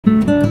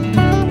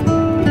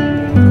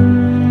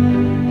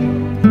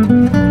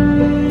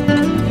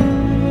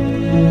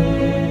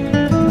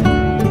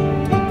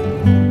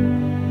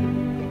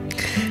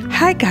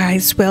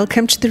guys,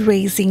 welcome to the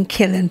Raising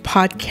Killin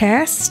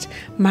podcast.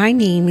 My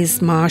name is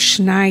Marsha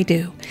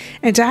Naidu,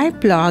 and I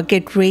blog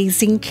at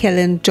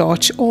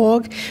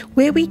raisingkillin.org,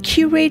 where we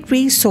curate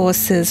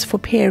resources for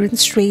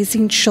parents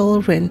raising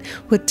children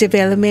with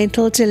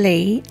developmental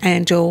delay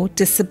and/or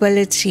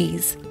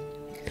disabilities.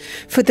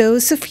 For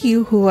those of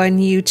you who are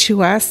new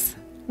to us,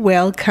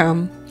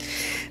 welcome.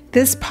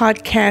 This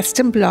podcast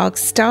and blog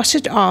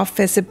started off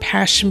as a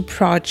passion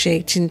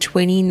project in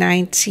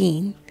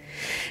 2019.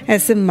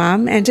 As a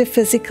mom and a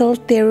physical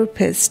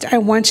therapist, I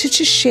wanted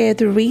to share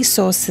the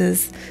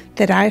resources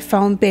that I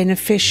found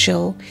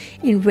beneficial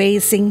in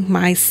raising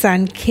my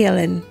son,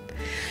 Killin.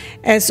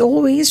 As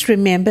always,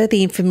 remember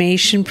the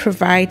information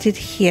provided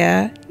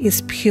here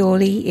is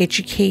purely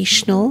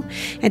educational,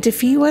 and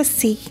if you are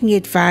seeking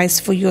advice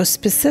for your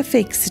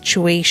specific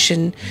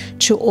situation,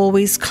 to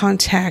always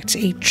contact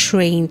a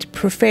trained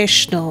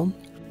professional.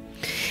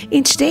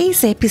 In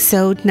today's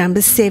episode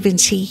number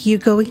 70, you're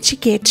going to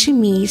get to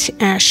meet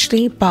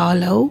Ashley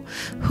Barlow,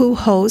 who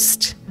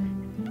hosts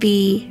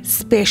the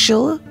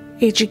Special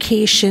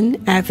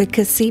Education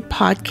Advocacy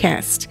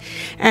podcast.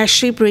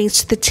 Ashley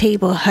brings to the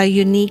table her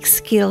unique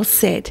skill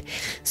set.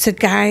 So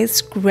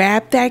guys,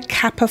 grab that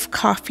cup of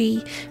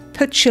coffee,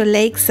 put your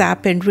legs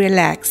up and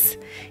relax,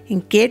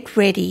 and get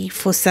ready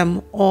for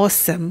some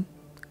awesome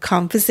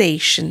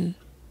conversation.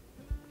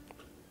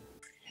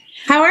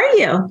 How are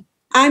you?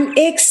 I'm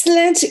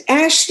excellent.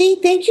 Ashley,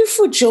 thank you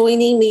for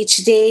joining me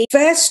today.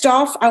 First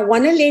off, I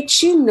want to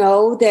let you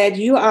know that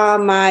you are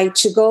my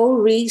to-go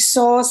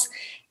resource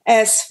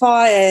as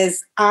far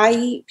as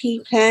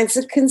I.E.P plans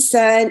are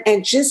concerned,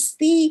 and just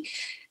the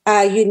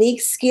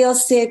unique skill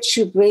set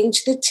you bring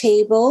to the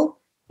table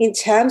in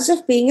terms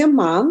of being a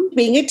mom,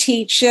 being a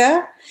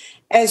teacher,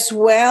 as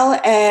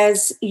well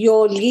as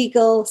your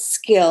legal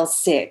skill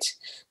set.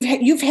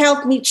 You've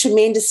helped me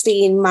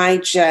tremendously in my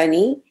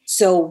journey.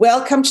 So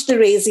welcome to the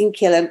Raising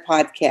Killin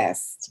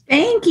podcast.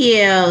 Thank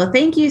you.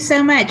 Thank you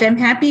so much. I'm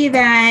happy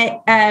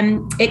that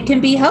it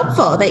can be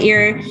helpful, that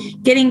you're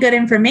getting good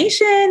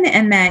information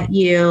and that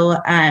you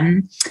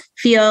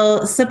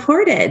feel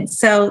supported.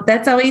 So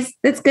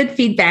that's good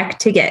feedback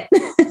to get.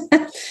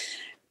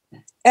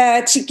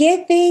 To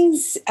get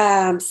things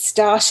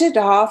started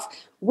off,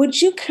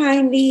 would you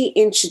kindly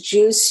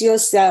introduce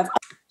yourself?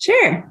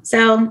 Sure.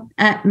 So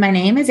my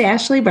name is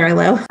Ashley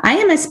Barlow. I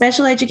am a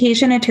special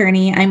education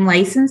attorney. I'm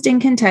licensed in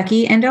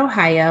Kentucky and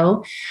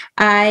Ohio.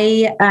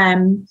 I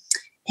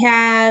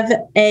have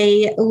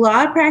a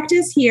law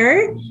practice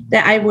here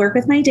that I work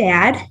with my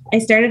dad. I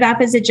started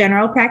off as a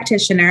general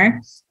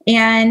practitioner.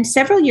 And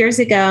several years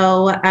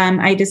ago,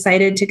 I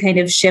decided to kind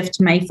of shift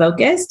my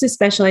focus to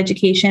special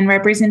education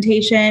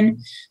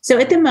representation. So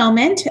at the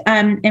moment,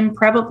 and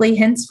probably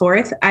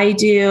henceforth, I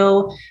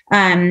do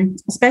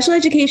special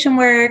education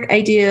work,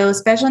 I do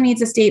special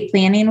needs estate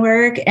planning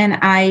work, and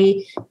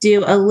I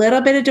do a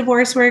little bit of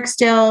divorce work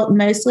still,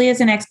 mostly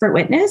as an expert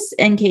witness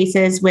in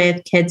cases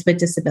with kids with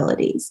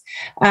disabilities.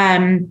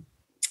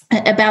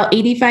 About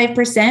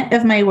 85%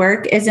 of my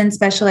work is in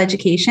special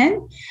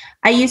education.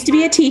 I used to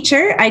be a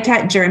teacher. I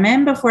taught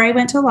German before I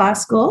went to law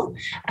school.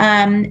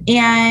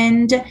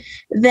 And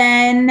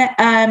then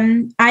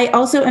I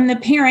also am the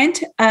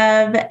parent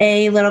of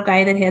a little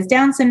guy that has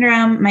Down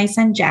syndrome. My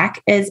son,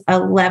 Jack, is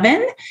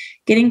 11,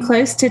 getting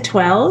close to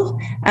 12.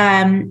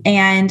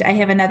 And I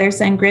have another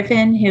son,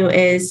 Griffin, who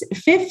is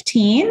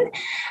 15.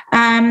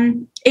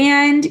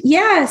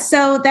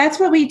 So that's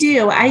what we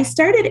do. I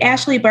started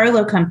Ashley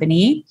Barlow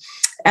Company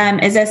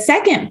as a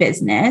second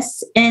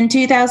business in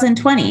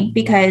 2020,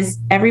 because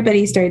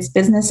everybody starts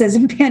businesses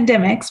in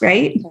pandemics,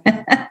 right?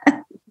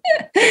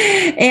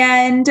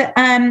 And,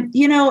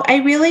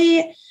 I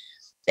really,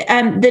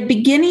 the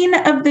beginning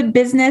of the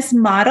business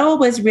model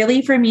was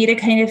really for me to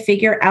kind of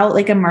figure out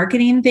like a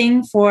marketing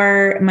thing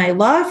for my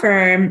law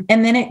firm.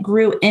 And then it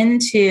grew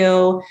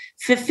into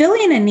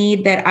fulfilling a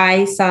need that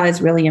I saw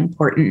as really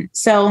important.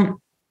 So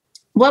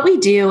what we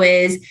do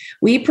is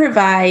we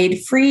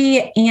provide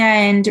free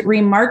and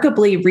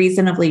remarkably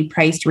reasonably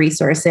priced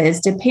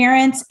resources to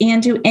parents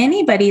and to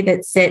anybody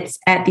that sits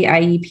at the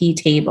I.E.P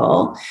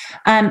table.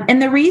 And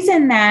the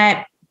reason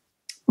that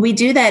we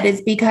do that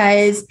is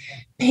because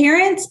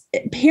parent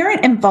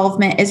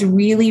involvement is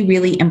really,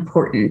 really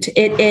important.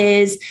 It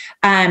is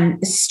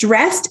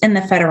stressed in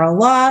the federal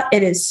law.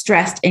 It is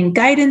stressed in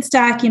guidance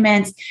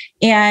documents.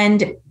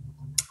 And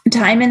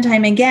time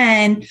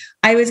again,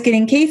 I was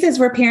getting cases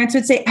where parents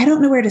would say, I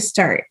don't know where to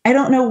start. I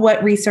don't know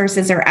what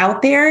resources are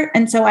out there.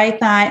 And so I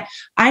thought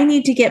I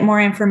need to get more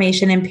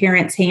information in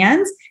parents'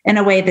 hands in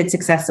a way that's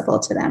accessible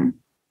to them.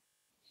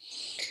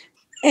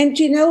 And,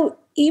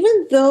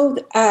 even though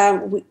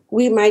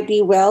we might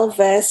be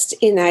well-versed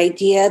in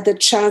idea, the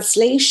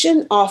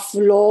translation of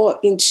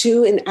law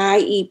into an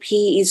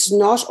I.E.P is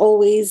not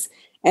always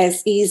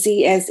as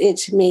easy as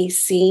it may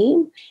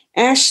seem.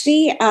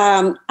 Ashley,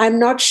 I'm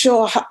not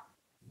sure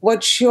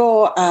what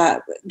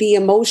the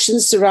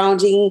emotions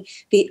surrounding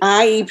the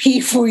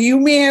I.E.P for you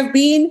may have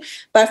been,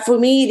 but for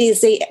me, it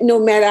is no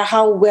matter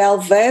how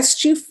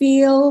well-versed you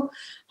feel,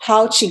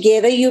 how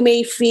together you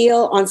may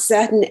feel on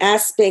certain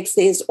aspects,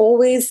 there's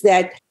always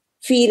that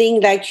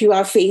feeling like you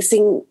are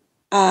facing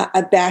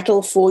a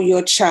battle for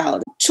your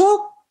child.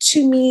 Talk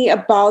to me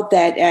about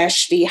that,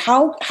 Ashley.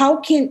 How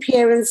can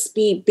parents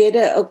be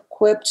better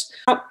equipped?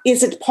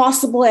 Is it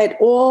possible at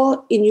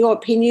all, in your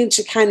opinion,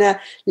 to kind of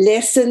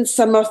lessen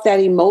some of that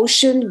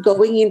emotion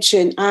going into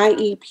an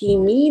I.E.P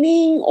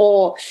meeting?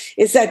 Or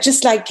is that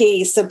just like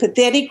a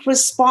sympathetic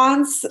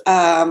response?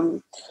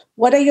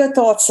 What are your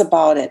thoughts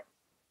about it?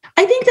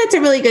 I think that's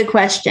a really good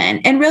question.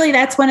 And really,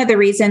 that's one of the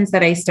reasons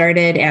that I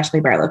started Ashley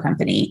Barlow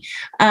Company.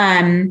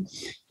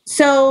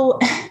 So,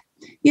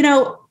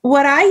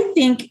 what I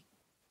think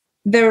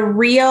the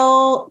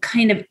real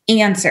kind of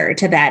answer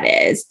to that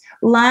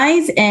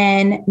lies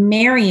in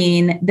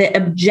marrying the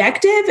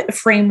objective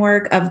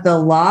framework of the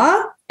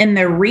law and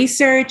the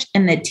research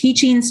and the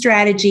teaching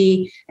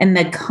strategy and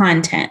the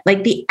content,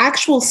 like the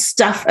actual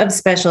stuff of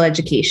special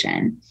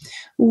education,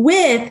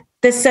 with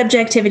the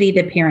subjectivity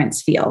that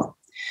parents feel.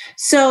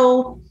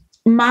 So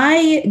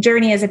my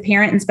journey as a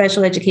parent in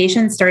special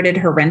education started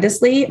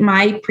horrendously.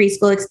 My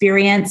preschool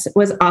experience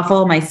was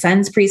awful. My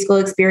son's preschool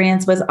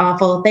experience was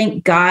awful.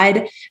 Thank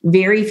God,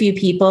 very few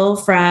people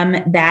from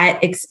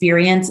that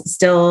experience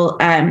still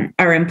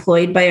are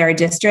employed by our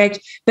district,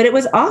 but it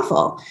was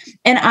awful.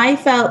 And I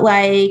felt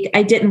like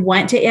I didn't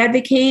want to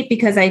advocate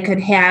because I could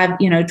have,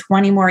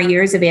 20 more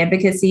years of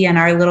advocacy in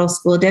our little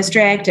school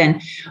district.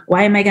 And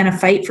why am I going to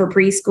fight for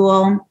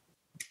preschool?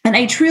 And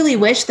I truly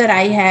wish that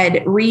I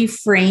had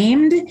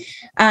reframed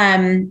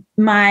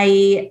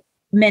my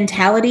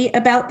mentality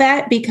about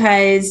that,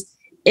 because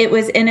it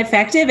was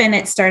ineffective and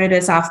it started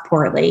us off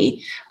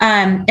poorly.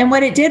 And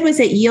what it did was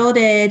it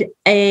yielded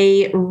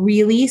a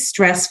really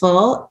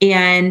stressful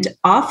and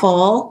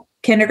awful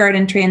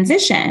kindergarten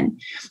transition.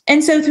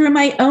 And so through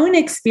my own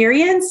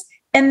experience,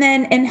 and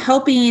then in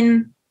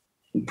helping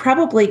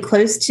probably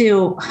close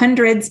to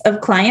hundreds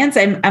of clients,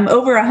 I'm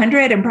over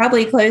 100 and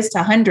probably close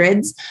to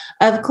hundreds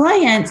of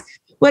clients,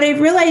 what I've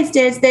realized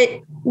is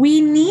that we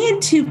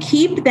need to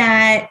keep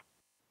that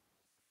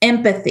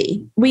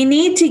empathy. We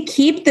need to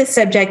keep the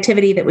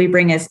subjectivity that we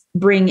bring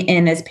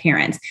in as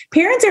parents.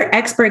 Parents are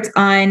experts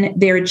on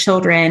their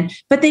children,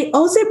 but they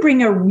also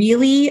bring a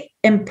really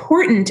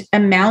important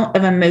amount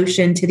of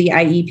emotion to the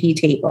I.E.P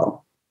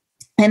table.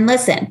 And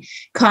listen,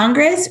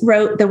 Congress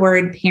wrote the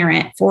word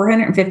parent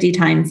 450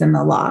 times in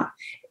the law.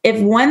 If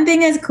one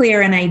thing is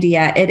clear in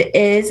IDEA, it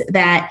is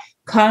that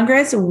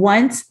Congress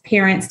wants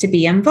parents to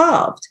be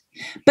involved.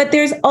 But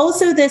there's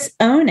also this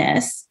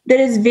onus that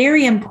is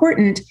very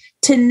important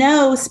to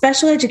know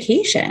special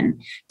education,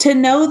 to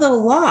know the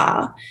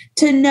law,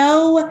 to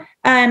know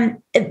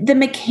the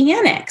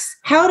mechanics,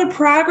 how to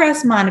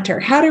progress monitor,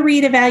 how to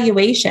read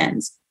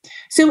evaluations.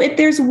 So if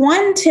there's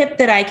one tip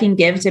that I can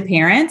give to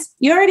parents,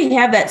 you already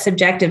have that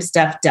subjective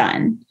stuff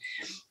done,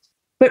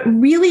 but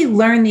really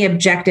learn the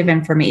objective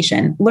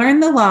information, learn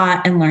the law,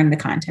 and learn the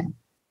content.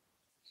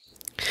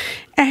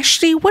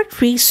 Ashley, what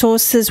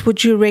resources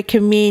would you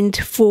recommend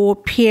for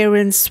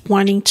parents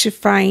wanting to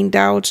find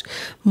out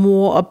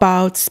more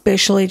about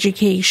special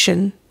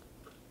education?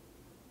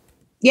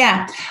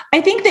 Yeah,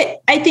 I think,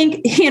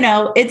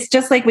 it's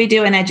just like we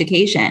do in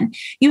education.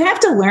 You have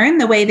to learn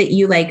the way that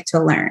you like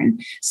to learn.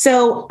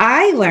 So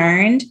I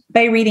learned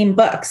by reading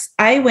books.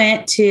 I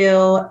went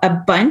to a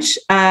bunch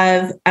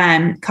of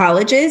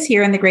colleges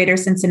here in the greater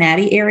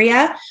Cincinnati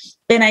area,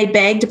 and I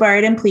begged,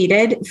 borrowed, and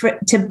pleaded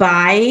to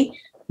buy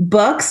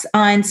books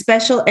on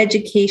special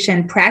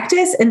education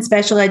practice and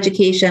special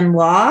education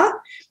law.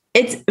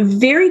 It's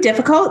very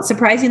difficult,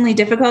 surprisingly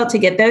difficult to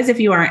get those if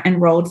you aren't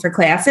enrolled for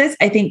classes.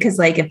 I think because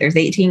if there's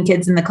 18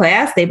 kids in the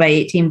class, they buy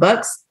 18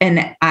 books.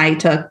 And I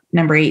took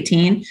number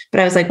 18, but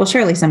I was like, well,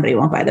 surely somebody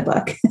won't buy the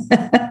book.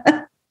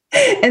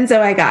 And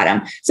so I got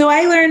them. So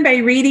I learned by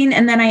reading,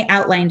 and then I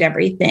outlined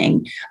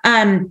everything.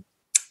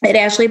 At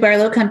Ashley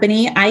Barlow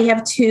Company, I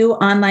have 2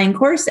 online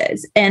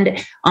courses,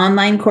 and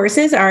online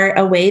courses are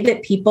a way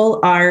that people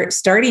are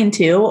starting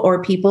to,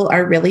 or people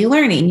are really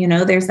learning.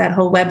 There's that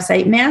whole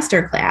website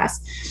masterclass.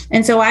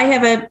 And so I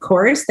have a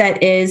course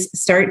that is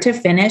start to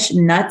finish,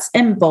 nuts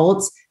and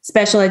bolts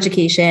special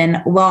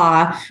education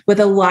law, with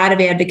a lot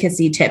of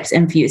advocacy tips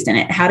infused in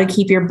it. How to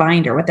keep your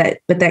binder, what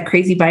that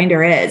crazy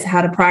binder is,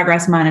 how to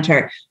progress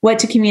monitor, what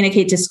to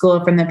communicate to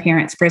school from the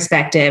parent's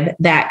perspective,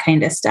 that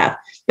kind of stuff.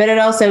 But it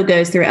also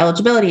goes through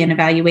eligibility and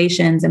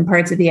evaluations and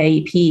parts of the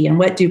I.E.P and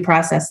what due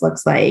process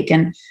looks like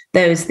and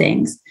those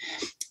things.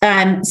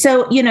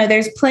 So,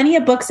 there's plenty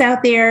of books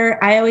out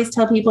there. I always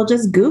tell people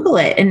just Google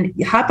it and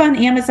hop on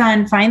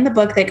Amazon, find the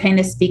book that kind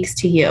of speaks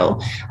to you.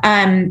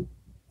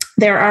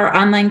 There are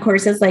online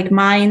courses like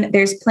mine.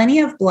 There's plenty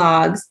of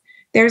blogs.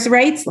 There's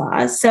Wrights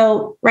Law.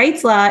 So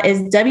Wrights Law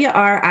is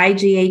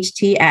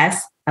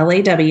WRIGHTS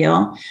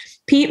LAW.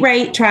 Pete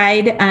Wright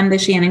tried the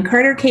Shannon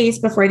Carter case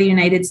before the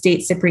United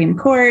States Supreme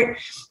Court.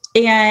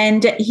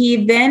 And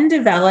he then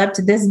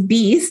developed this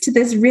beast,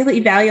 this really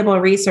valuable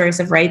resource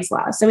of Wrights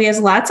Law. So he has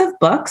lots of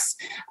books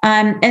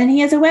and he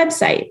has a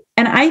website.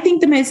 And I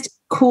think the most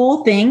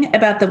cool thing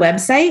about the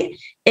website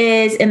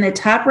is in the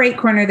top right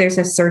corner, there's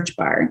a search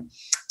bar.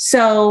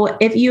 So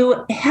if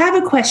you have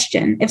a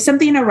question, if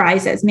something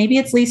arises, maybe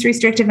it's least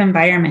restrictive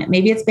environment,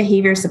 maybe it's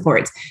behavior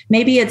supports,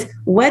 maybe it's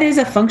what is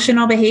a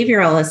functional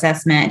behavioral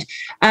assessment,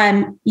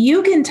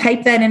 you can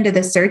type that into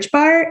the search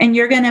bar and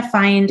you're going to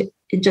find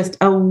just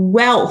a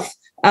wealth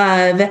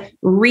of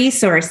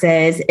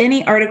resources.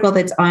 Any article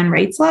that's on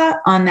Wrights Law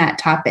on that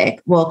topic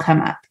will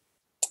come up.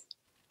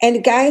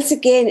 And guys,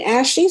 again,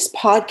 Ashley's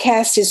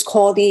podcast is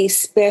called the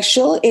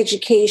Special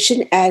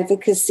Education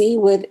Advocacy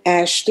with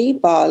Ashley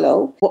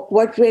Barlow.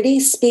 What really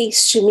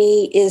speaks to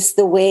me is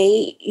the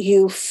way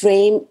you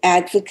frame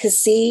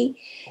advocacy,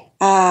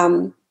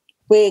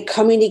 where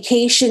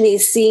communication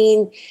is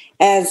seen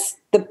as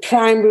the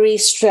primary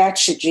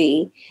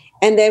strategy.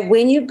 And that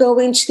when you go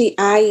into the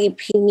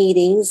I.E.P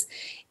meetings,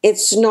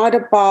 it's not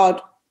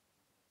about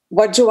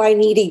what do I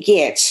need to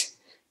get.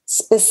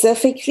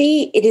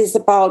 Specifically, it is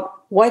about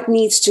what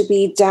needs to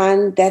be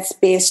done that's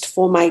best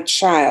for my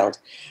child.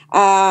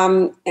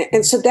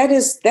 And so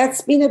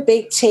that's been a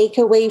big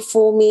takeaway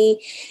for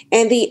me.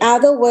 And the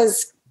other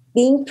was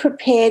being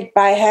prepared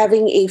by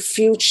having a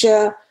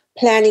future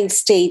planning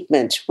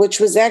statement, which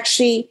was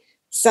actually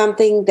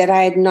something that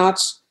I had not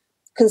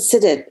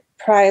considered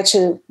prior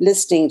to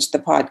listening to the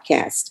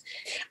podcast.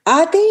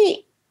 Are there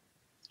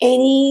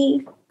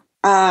any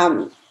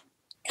kind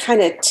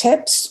of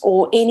tips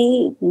or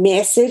any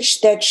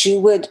message that you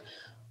would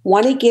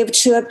want to give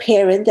to a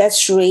parent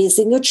that's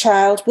raising a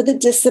child with a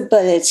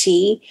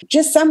disability?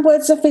 Just some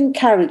words of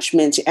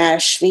encouragement,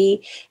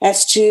 Ashley,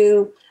 as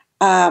to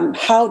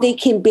how they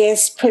can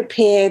best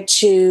prepare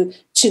to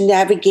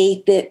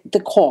navigate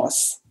the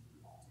course.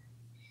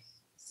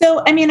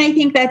 So, I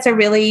think that's a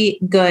really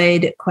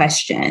good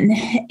question.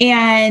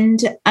 And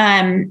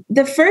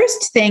the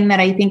first thing that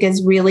I think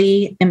is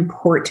really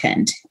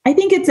important, I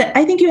think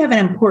you have an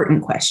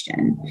important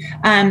question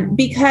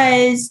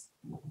because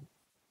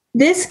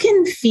this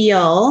can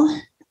feel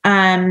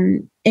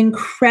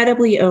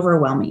incredibly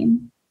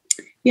overwhelming.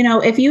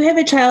 If you have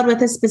a child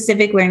with a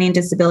specific learning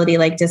disability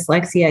like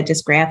dyslexia,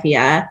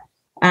 dysgraphia,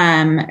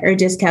 or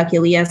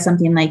dyscalculia,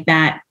 something like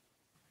that,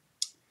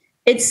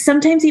 it's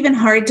sometimes even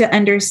hard to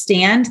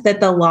understand that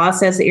the law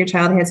says that your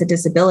child has a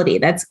disability.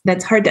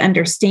 That's hard to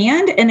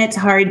understand, and it's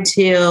hard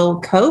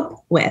to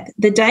cope with.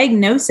 The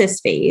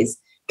diagnosis phase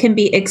can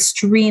be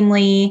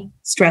extremely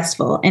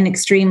stressful and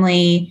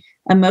extremely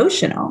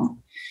emotional.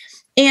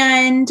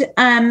 And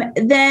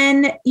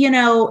then,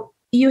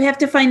 you have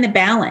to find the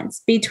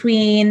balance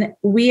between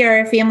we are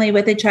a family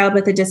with a child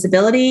with a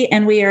disability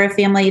and we are a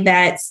family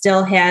that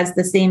still has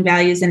the same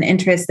values and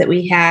interests that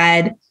we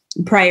had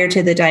prior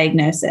to the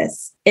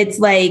diagnosis. It's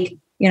like,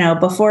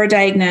 before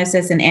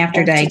diagnosis and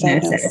after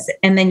diagnosis.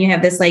 And then you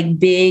have this like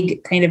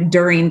big kind of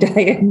during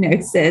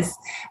diagnosis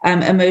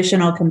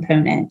emotional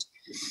component.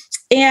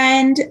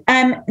 And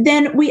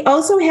then we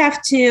also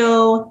have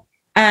to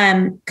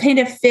kind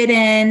of fit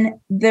in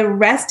the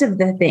rest of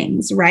the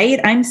things,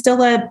 right? I'm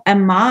still a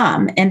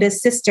mom and a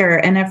sister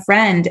and a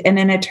friend and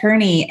an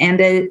attorney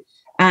and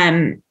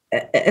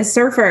a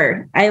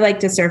surfer. I like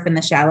to surf in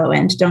the shallow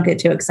end. Don't get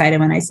too excited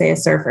when I say a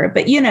surfer,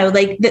 but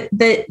like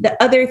the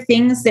other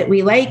things that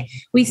we like,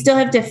 we still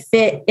have to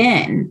fit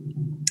in.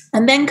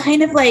 And then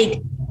kind of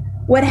like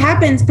what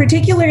happens,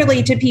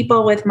 particularly to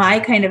people with my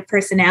kind of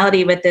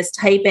personality, with this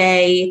type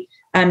A,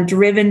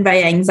 driven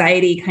by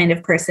anxiety kind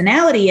of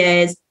personality,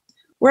 is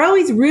we're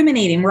always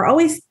ruminating. We're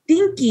always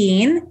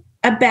thinking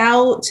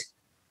about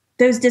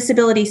those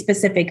disability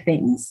specific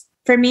things.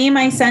 For me,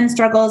 my son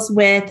struggles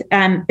with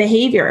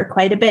behavior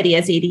quite a bit. He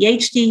has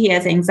ADHD, he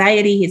has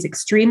anxiety, he's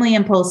extremely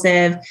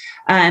impulsive,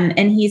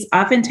 and he's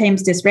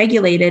oftentimes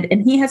dysregulated,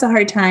 and he has a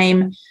hard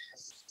time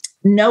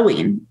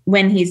knowing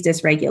when he's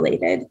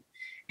dysregulated.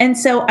 And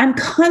so I'm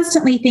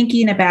constantly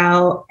thinking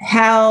about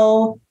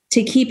how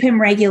to keep him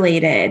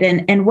regulated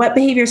and what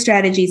behavior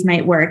strategies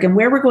might work and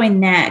where we're going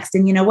next.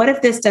 And, what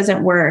if this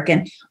doesn't work?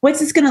 And what's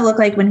this going to look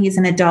like when he's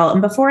an adult?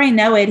 And before I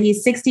know it,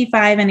 he's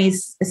 65 and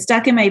he's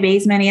stuck in my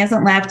basement. He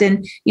hasn't left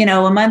in,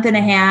 a month and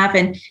a half.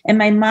 And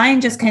my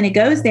mind just kind of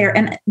goes there.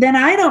 And then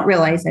I don't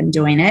realize I'm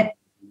doing it.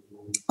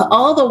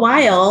 All the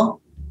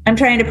while, I'm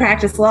trying to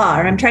practice law,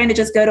 or I'm trying to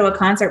just go to a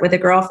concert with a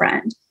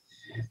girlfriend.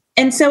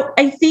 And so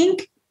I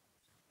think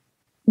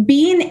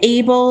being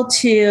able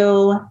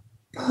to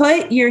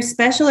put your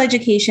special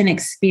education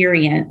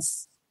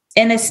experience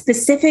in a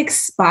specific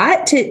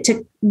spot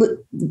to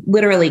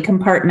literally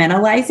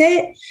compartmentalize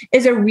it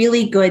is a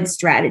really good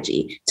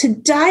strategy. To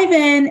dive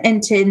in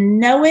and to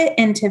know it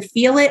and to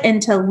feel it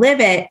and to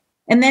live it,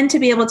 and then to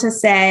be able to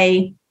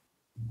say,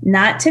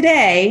 not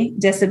today,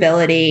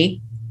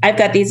 disability, I've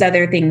got these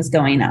other things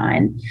going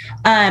on.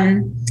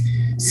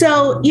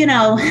 So,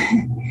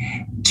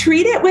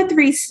 treat it with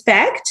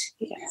respect.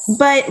 Yes.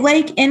 But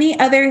like any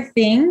other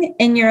thing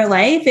in your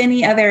life,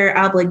 any other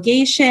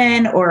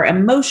obligation or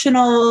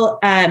emotional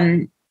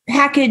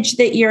package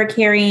that you're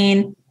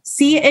carrying,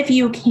 see if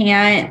you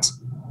can't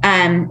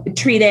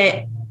treat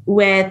it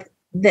with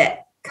the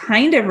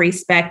kind of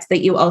respect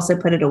that you also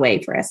put it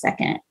away for a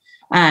second.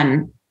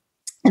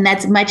 And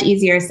that's much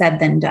easier said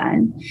than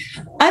done.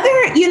 Other,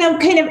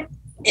 kind of,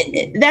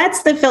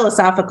 that's the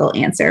philosophical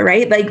answer,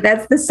 right? Like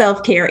that's the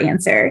self-care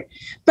answer.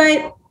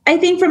 But I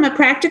think from a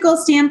practical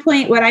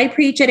standpoint, what I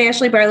preach at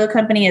Ashley Barlow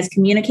Company is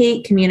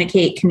communicate,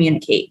 communicate,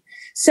 communicate.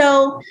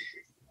 So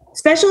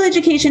special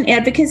education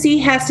advocacy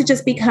has to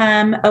just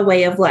become a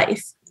way of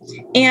life.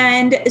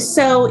 And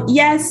so,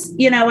 yes,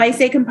 I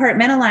say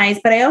compartmentalize,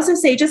 but I also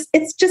say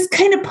it's just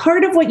kind of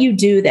part of what you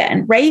do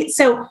then, right?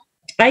 So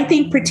I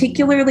think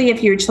particularly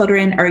if your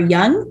children are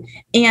young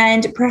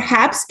and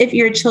perhaps if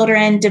your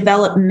children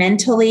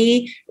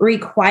developmentally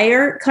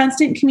require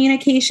constant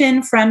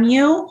communication from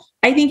you,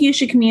 I think you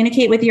should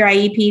communicate with your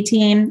I.E.P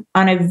team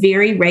on a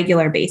very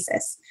regular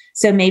basis.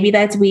 So maybe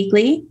that's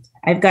weekly.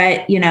 I've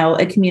got,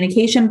 a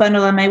communication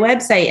bundle on my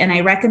website, and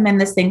I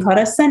recommend this thing called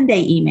a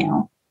Sunday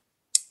email.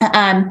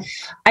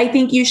 I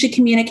think you should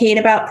communicate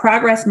about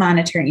progress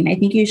monitoring. I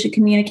think you should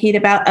communicate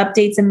about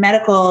updates in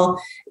medical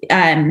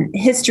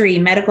history,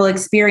 medical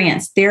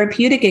experience,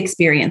 therapeutic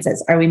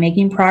experiences. Are we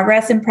making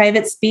progress in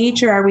private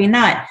speech or are we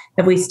not?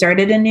 Have we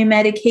started a new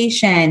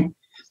medication?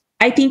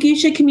 I think you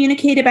should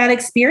communicate about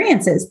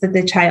experiences that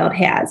the child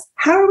has.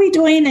 How are we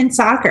doing in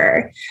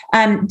soccer?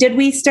 Did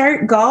we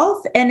start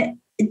golf? And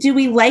do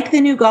we like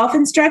the new golf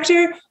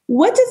instructor?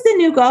 What does the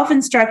new golf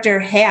instructor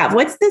have?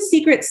 What's the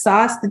secret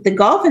sauce that the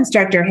golf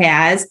instructor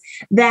has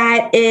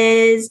that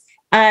is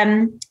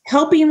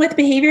helping with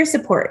behavior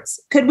supports?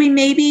 Could we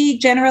maybe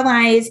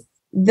generalize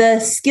the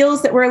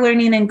skills that we're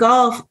learning in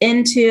golf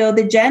into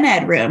the gen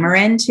ed room or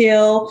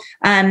into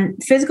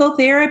physical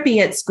therapy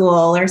at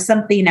school or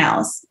something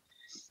else?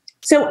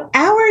 So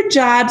our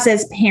jobs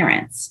as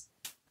parents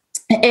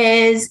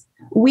is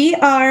we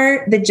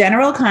are the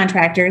general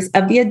contractors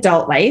of the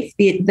adult life,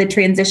 the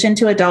transition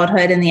to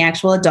adulthood and the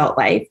actual adult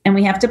life. And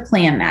we have to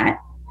plan that.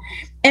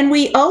 And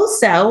we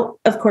also,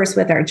 of course,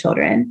 with our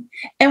children,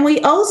 and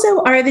we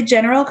also are the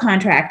general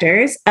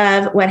contractors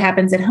of what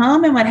happens at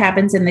home and what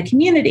happens in the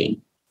community.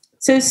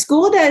 So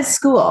school does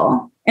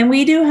school and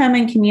we do home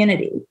and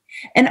community.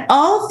 And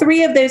all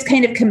three of those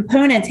kind of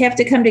components have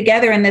to come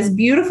together in this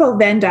beautiful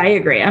Venn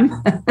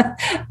diagram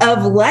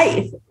of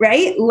life,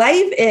 right?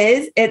 Life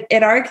is,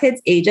 at our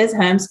kids' ages,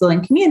 homeschool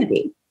and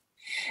community.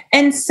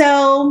 And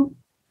so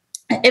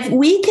if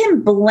we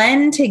can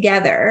blend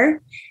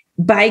together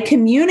by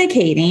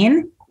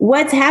communicating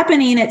what's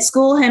happening at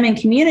school, home, and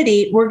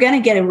community, we're going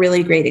to get a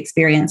really great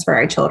experience for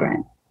our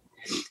children.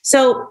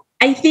 So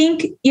I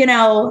think,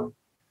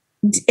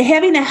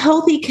 having a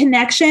healthy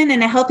connection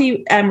and a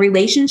healthy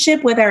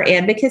relationship with our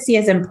advocacy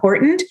is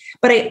important,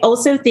 but I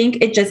also think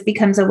it just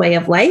becomes a way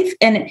of life.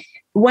 And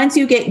once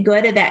you get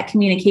good at that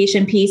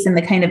communication piece and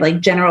the kind of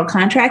like general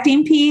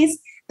contracting piece,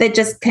 that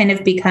just kind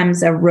of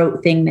becomes a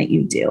rote thing that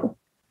you do.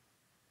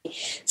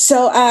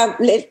 So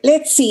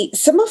let's see.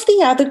 Some of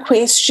the other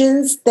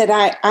questions that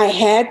I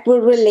had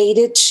were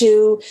related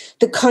to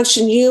the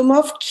continuum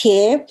of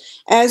care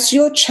as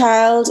your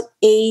child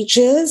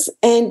ages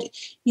and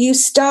you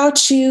start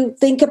to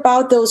think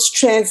about those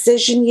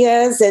transition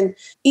years. And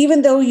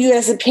even though you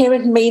as a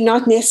parent may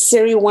not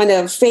necessarily want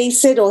to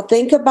face it or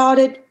think about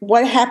it,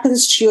 what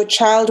happens to your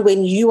child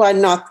when you are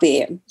not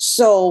there?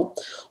 So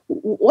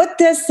what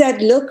does that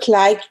look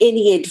like?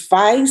 Any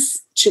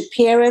advice to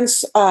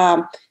parents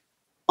on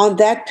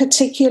that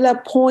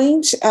particular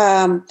point?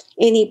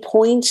 Any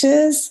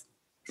pointers?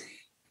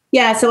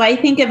 Yeah, so I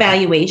think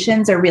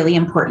evaluations are really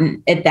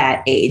important at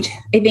that age.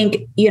 I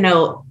think,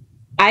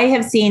 I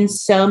have seen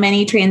so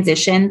many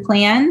transition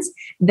plans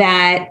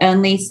that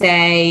only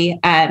say,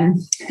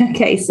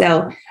 okay,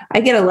 so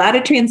I get a lot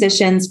of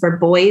transitions for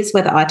boys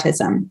with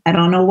autism. I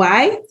don't know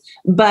why,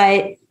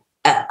 but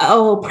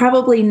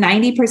probably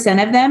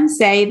 90% of them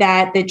say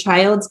that the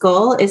child's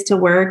goal is to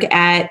work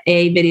at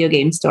a video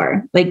game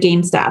store, like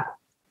GameStop.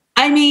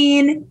 I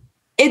mean,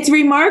 it's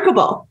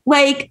remarkable.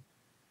 Like,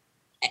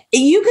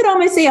 you could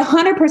almost say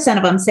 100%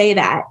 of them say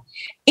that.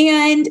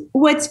 And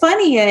what's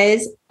funny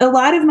is a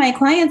lot of my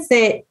clients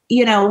that,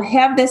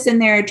 have this in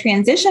their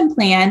transition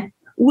plan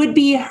would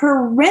be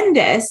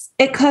horrendous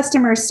at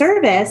customer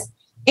service.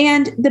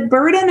 And the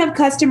burden of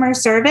customer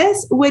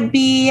service would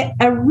be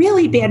a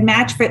really bad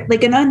match for,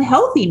 like, an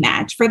unhealthy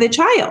match for the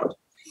child.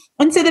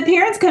 And so the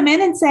parents come in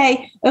and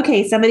say,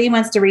 okay, somebody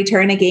wants to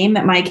return a game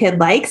that my kid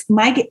likes.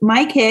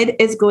 My kid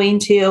is going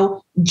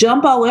to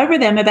jump all over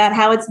them about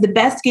how it's the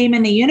best game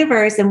in the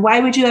universe. And why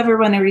would you ever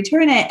want to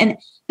return it? And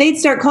they'd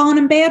start calling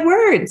them bad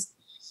words.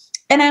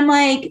 And I'm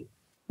like,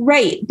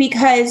 right,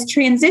 because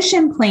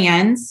transition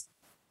plans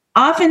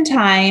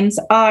oftentimes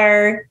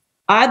are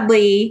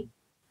oddly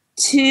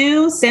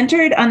too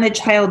centered on the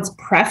child's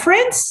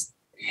preference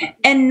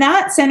and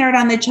not centered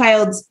on the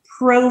child's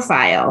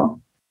profile.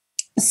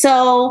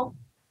 So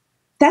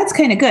that's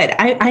kind of good.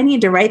 I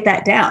need to write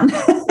that down.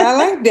 I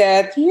like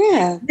that.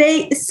 Yeah.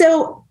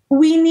 So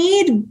we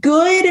need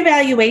good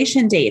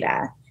evaluation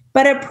data,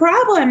 but a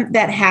problem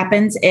that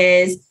happens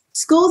is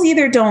schools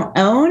either don't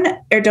own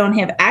or don't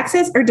have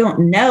access or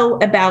don't know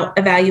about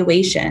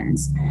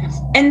evaluations.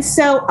 And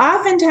so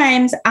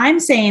oftentimes I'm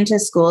saying to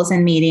schools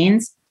in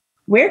meetings,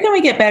 where can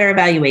we get better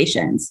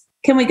evaluations?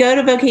 Can we go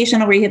to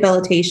vocational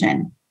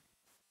rehabilitation?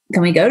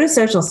 Can we go to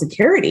Social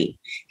Security?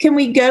 Can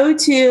we go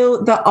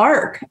to the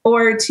ARC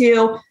or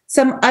to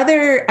some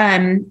other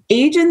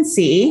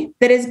agency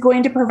that is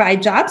going to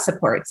provide job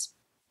supports?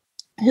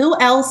 Who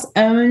else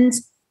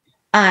owns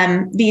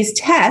these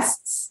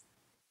tests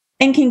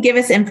and can give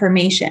us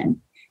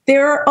information?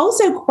 There are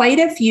also quite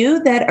a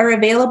few that are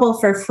available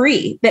for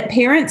free that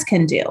parents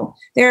can do.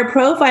 There are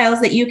profiles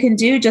that you can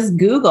do. Just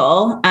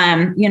Google,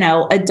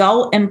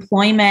 adult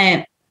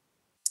employment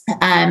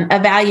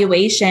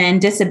evaluation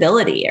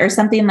disability or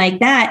something like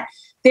that.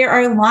 There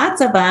are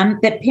lots of them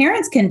that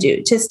parents can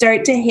do to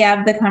start to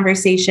have the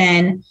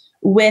conversation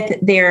with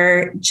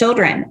their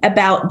children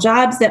about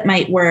jobs that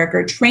might work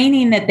or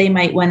training that they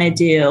might want to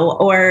do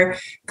or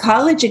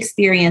college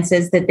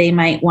experiences that they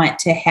might want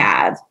to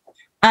have.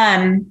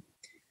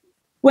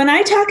 When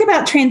I talk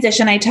about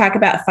transition, I talk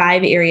about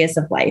 5 areas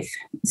of life.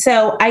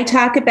 So I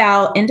talk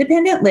about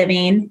independent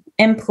living,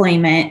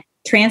 employment,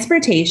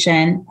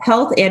 transportation,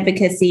 health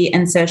advocacy,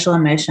 and social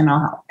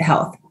emotional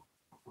health.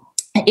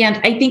 And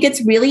I think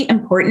it's really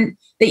important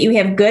that you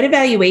have good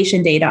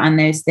evaluation data on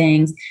those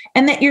things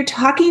and that you're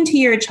talking to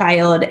your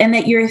child and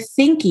that you're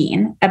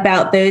thinking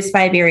about those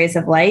 5 areas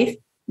of life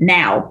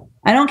now.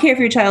 I don't care if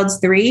your child's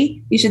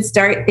 3, you should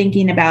start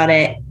thinking about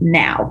it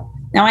now.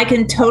 Now, I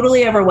can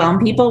totally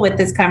overwhelm people with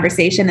this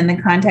conversation in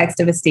the context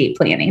of estate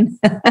planning.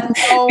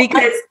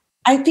 Because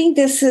I think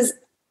this is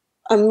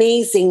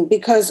amazing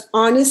because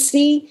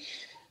honestly,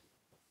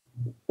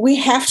 we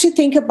have to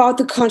think about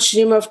the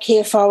continuum of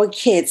care for our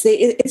kids.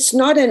 It's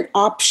not an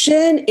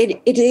option.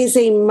 It is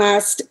a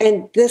must.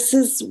 And this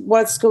is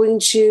what's going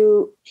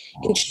to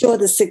ensure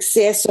the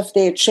success of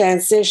their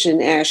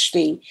transition,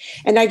 Ashley.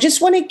 And I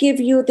just want to give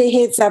you the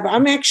heads up.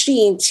 I'm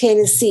actually in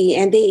Tennessee,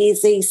 and there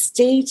is a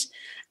state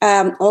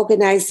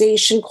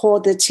organization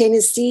called the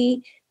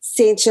Tennessee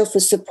Center for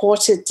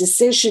Supported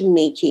Decision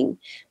Making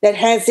that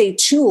has a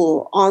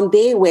tool on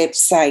their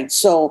website.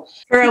 So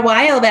for a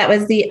while, that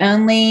was the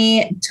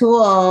only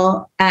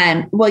tool.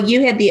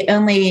 You had the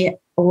only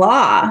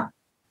law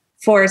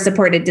for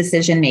supported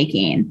decision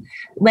making.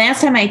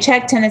 Last time I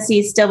checked,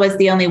 Tennessee still was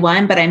the only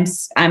one, but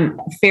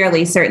I'm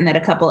fairly certain that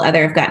a couple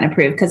other have gotten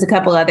approved because a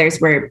couple others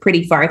were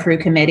pretty far through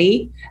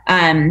committee.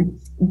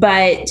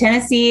 But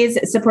Tennessee's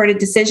supported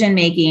decision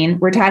making,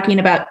 we're talking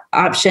about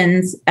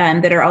options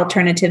that are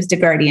alternatives to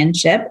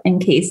guardianship. In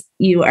case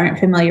you aren't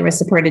familiar with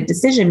supported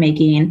decision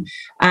making,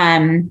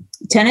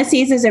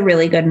 Tennessee's is a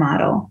really good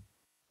model.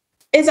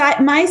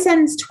 My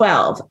son's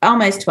 12,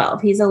 almost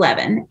 12. He's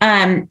 11.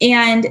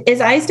 And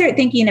as I start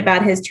thinking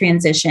about his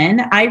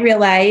transition, I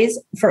realize,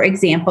 for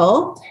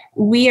example,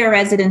 we are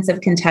residents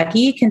of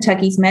Kentucky.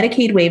 Kentucky's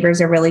Medicaid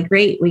waivers are really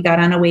great. We got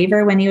on a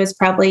waiver when he was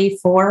probably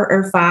 4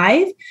 or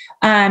 5.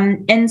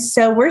 And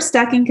so we're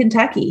stuck in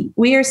Kentucky.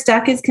 We are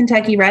stuck as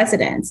Kentucky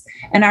residents.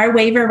 And our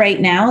waiver right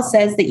now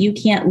says that you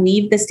can't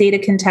leave the state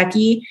of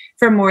Kentucky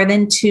for more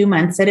than 2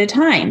 months at a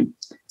time.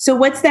 So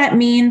what's that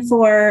mean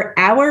for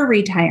our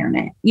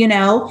retirement?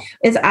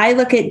 As I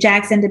look at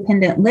Jack's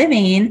independent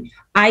living,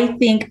 I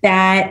think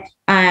that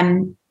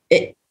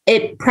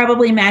it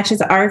probably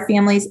matches our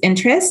family's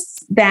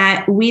interests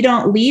that we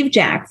don't leave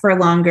Jack for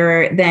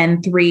longer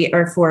than 3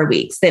 or 4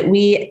 weeks, that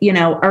we,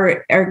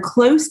 are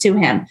close to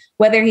him,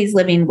 whether he's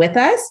living with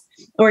us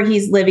or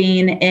he's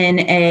living in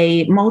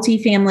a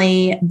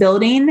multifamily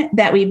building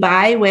that we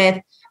buy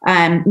with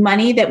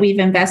money that we've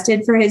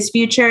invested for his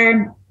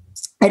future.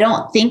 I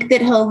don't think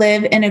that he'll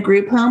live in a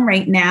group home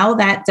right now.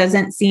 That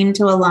doesn't seem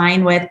to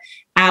align with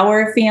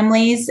our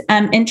family's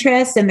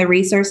interests and the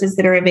resources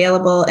that are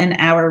available in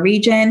our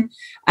region.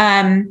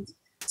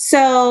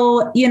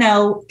 So,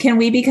 can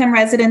we become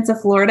residents of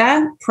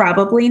Florida?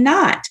 Probably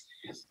not.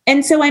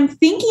 And so I'm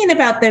thinking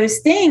about those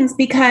things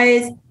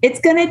because it's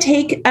going to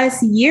take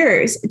us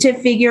years to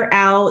figure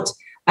out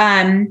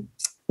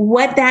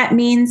what that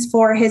means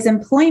for his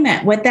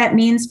employment, what that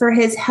means for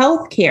his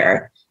health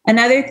care.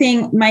 Another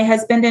thing, my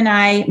husband and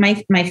I,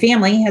 my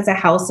family has a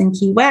house in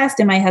Key West,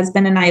 and my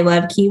husband and I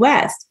love Key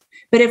West.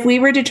 But if we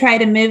were to try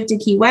to move to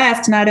Key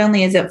West, not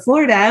only is it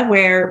Florida,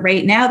 where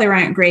right now there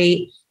aren't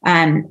great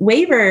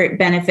waiver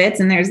benefits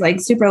and there's like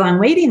super long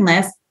waiting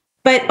lists,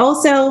 but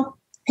also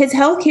his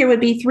healthcare would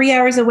be 3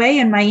 hours away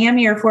in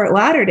Miami or Fort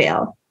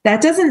Lauderdale.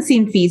 That doesn't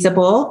seem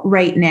feasible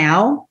right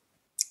now.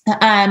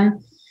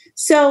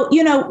 So,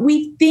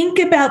 we think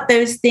about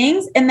those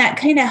things, and that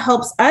kind of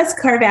helps us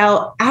carve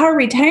out our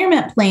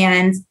retirement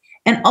plans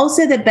and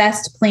also the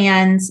best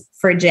plans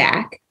for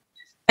Jack.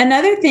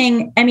 Another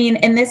thing, and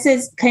this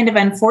is kind of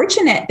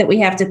unfortunate that we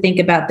have to think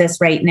about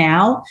this right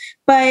now,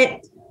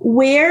 but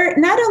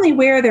not only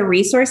where are the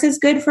resources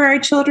good for our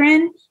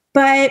children,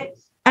 but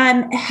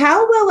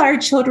how will our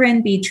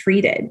children be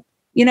treated?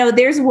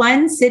 There's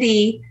one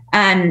city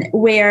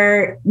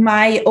where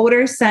my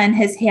older son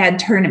has had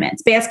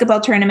tournaments, basketball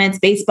tournaments,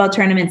 baseball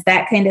tournaments,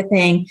 that kind of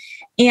thing.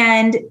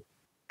 And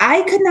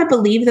I could not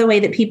believe the way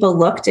that people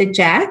looked at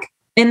Jack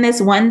in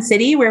this one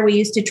city where we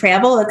used to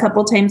travel a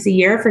couple times a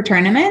year for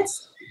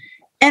tournaments.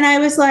 And I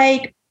was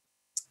like,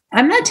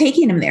 I'm not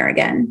taking him there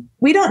again.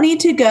 We don't need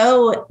to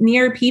go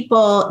near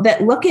people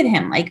that look at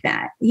him like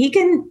that. He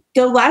can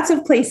go lots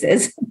of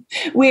places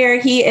where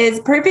he is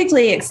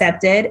perfectly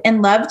accepted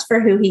and loved for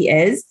who he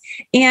is.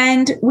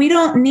 And we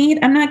don't need,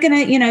 I'm not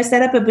going to,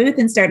 set up a booth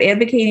and start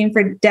advocating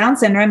for Down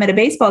syndrome at a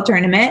baseball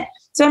tournament.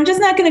 So I'm just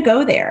not going to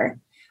go there.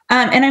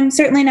 And I'm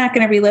certainly not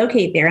going to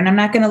relocate there. And I'm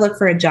not going to look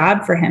for a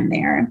job for him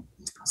there.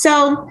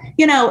 So,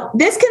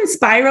 this can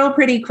spiral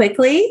pretty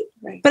quickly.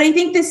 Right. But I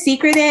think the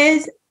secret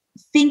is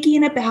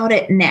thinking about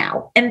it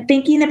now and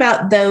thinking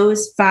about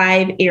those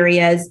 5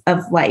 areas of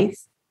life.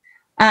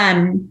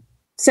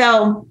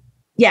 So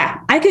yeah,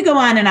 I could go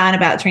on and on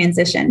about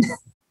transition.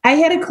 I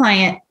had a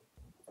client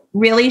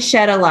really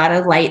shed a lot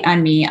of light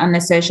on me on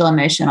the social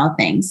emotional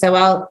thing. So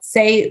I'll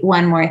say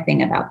one more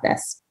thing about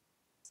this.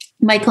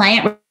 My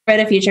client wrote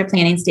a future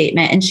planning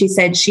statement, and she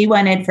said she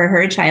wanted for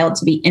her child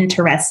to be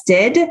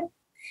interested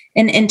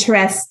and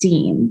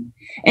interesting.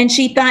 And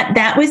she thought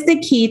that was the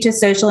key to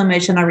social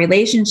emotional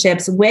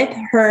relationships with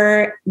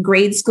her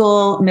grade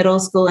school, middle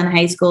school, and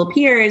high school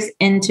peers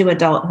into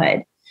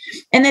adulthood.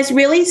 And this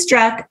really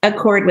struck a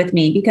chord with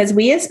me because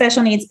we as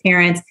special needs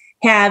parents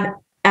have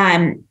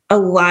a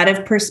lot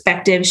of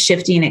perspective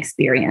shifting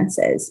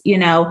experiences.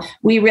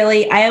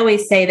 I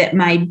always say that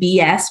my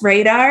BS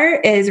radar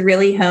is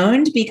really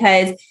honed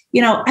because, I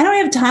don't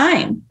have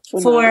time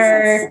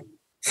for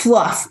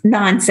fluff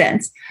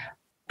nonsense.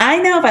 I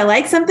know if I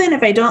like something,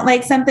 if I don't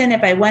like something,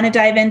 if I want to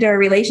dive into a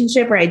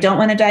relationship or I don't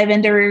want to dive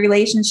into a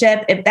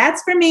relationship. If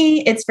that's for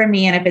me, it's for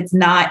me. And if it's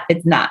not,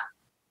 it's not.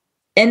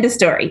 End of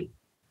story.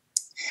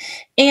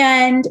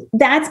 And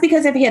that's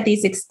because I've had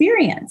these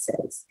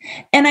experiences.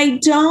 And I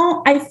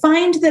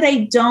find that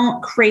I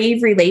don't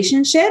crave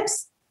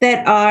relationships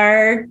that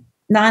are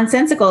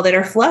nonsensical, that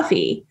are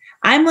fluffy.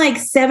 I'm like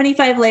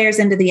 75 layers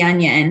into the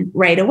onion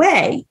right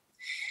away.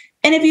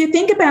 And if you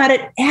think about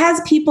it,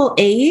 as people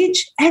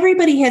age,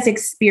 everybody has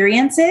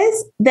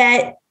experiences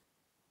that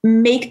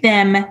make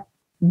them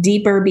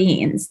deeper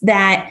beings,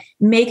 that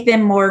make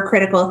them more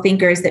critical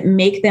thinkers, that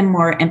make them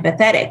more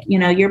empathetic.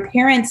 Your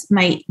parents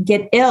might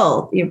get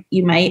ill.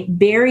 You might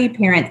bury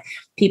parents.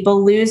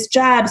 People lose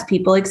jobs.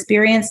 People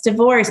experience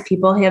divorce.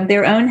 People have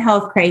their own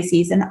health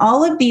crises. And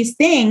all of these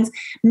things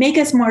make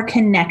us more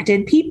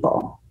connected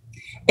people.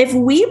 If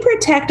we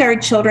protect our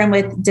children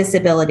with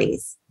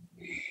disabilities,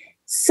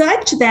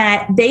 such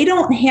that they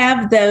don't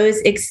have those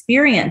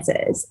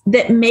experiences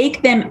that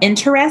make them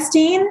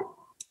interesting,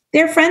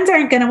 their friends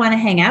aren't going to want to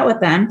hang out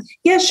with them.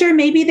 Yeah, sure,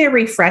 maybe they're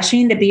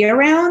refreshing to be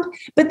around,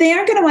 but they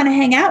aren't going to want to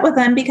hang out with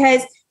them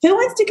because who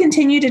wants to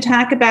continue to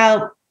talk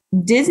about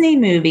Disney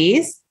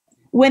movies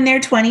when they're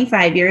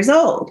 25 years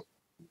old?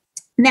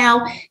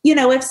 Now,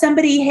 if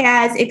somebody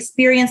has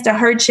experienced a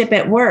hardship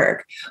at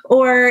work,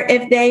 or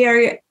if they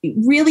are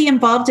really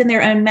involved in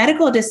their own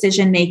medical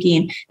decision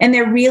making, and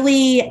they're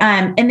really,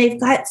 and they've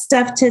got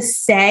stuff to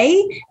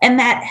say, and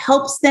that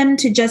helps them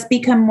to just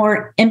become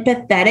more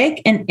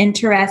empathetic and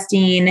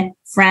interesting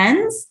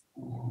friends,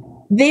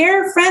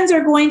 their friends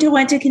are going to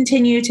want to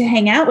continue to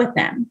hang out with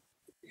them.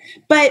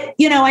 But,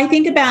 I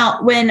think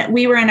about when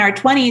we were in our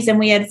 20s and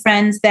we had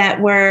friends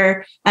that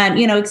were,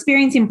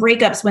 experiencing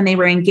breakups when they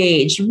were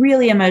engaged,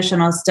 really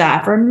emotional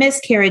stuff, or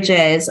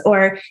miscarriages,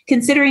 or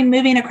considering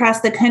moving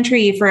across the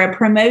country for a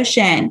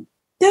promotion.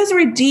 Those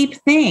were deep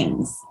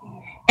things.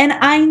 And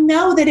I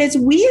know that as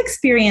we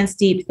experience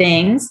deep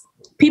things,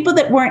 people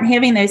that weren't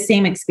having those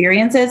same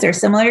experiences or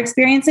similar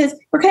experiences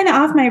were kind of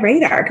off my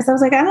radar because I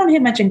was like, I don't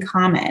have much in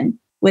common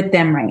with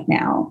them right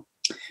now.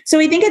 So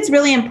I think it's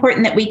really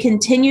important that we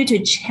continue to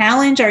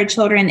challenge our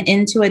children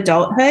into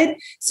adulthood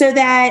so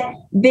that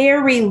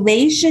their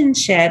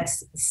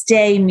relationships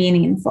stay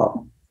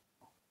meaningful.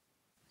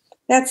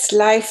 That's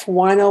life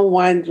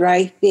 101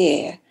 right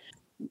there.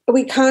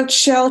 We can't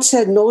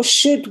shelter, nor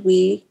should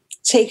we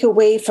take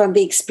away from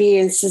the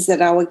experiences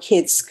that our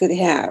kids could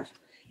have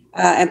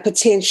and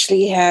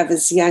potentially have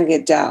as young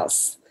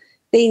adults.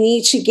 They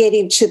need to get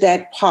into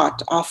that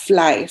part of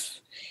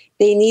life.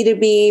 They need to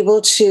be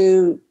able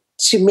to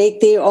make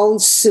their own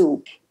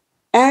soup.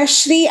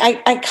 Ashley,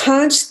 I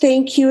can't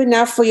thank you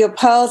enough for your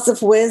pearls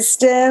of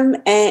wisdom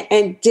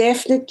and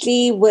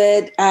definitely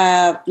would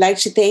like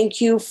to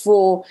thank you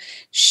for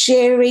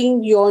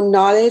sharing your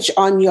knowledge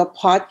on your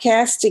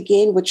podcast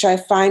again, which I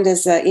find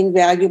is an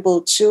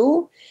invaluable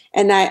tool.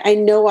 And I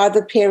know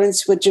other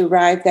parents would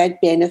derive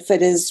that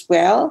benefit as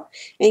well.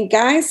 And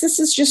guys, this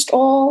is just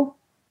all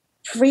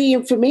free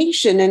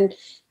information. And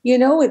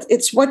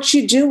it's what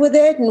you do with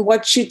it and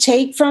what you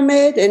take from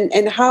it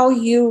and how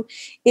you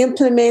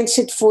implement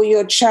it for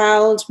your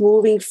child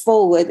moving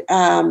forward.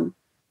 Are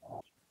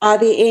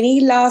there any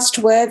last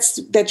words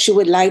that you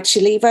would like to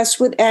leave us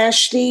with,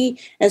 Ashley,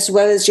 as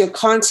well as your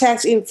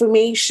contact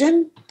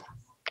information?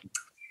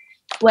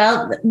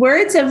 Well,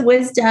 words of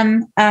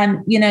wisdom,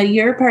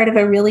 you're part of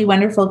a really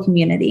wonderful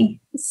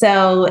community.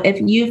 So if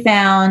you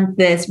found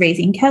this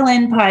Raising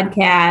Kellen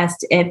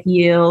podcast, if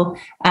you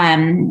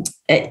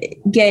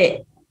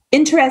get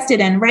interested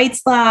in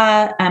Wrights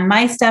Law,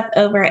 my stuff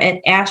over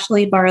at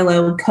Ashley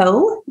Barlow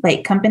Co.,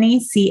 like company,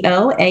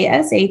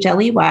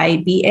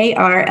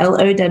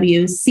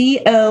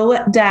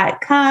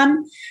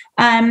 CoAshleyBarlowco.com.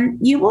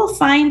 You will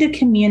find a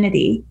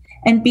community,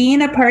 and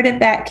being a part of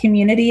that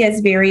community is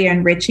very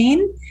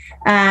enriching.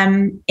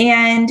 And,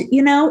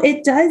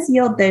 it does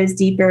yield those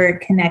deeper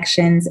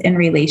connections and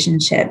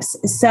relationships.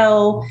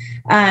 So,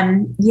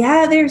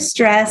 there's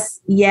stress.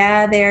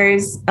 Yeah,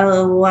 there's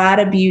a lot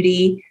of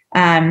beauty.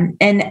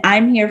 And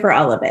I'm here for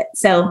all of it.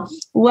 So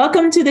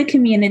welcome to the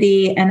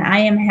community. And I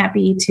am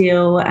happy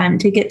to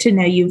get to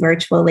know you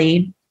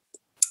virtually.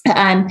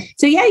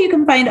 You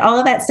can find all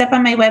of that stuff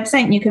on my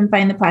website, and you can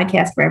find the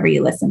podcast wherever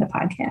you listen to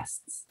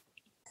podcasts.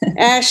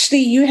 Ashley,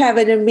 you have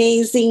an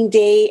amazing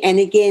day. And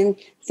again,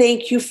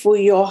 thank you for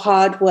your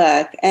hard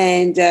work.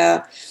 And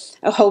I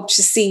hope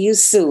to see you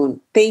soon.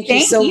 Thank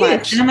you so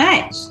much.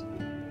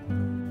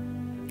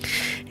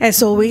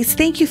 As always,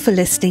 thank you for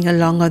listening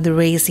along on the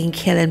Raising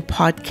Kellen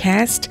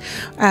podcast.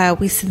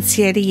 We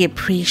sincerely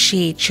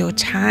appreciate your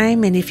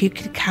time. And if you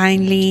could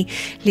kindly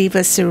leave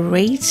us a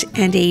rate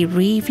and a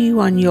review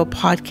on your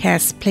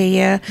podcast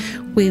player,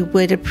 we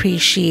would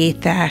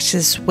appreciate that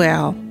as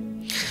well.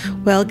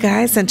 Well,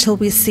 guys, until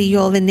we see you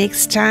all the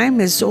next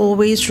time, as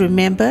always,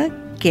 remember,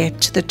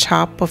 get to the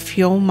top of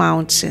your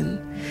mountain.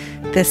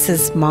 This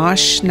is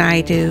Marsh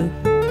Naidu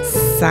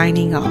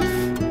signing off.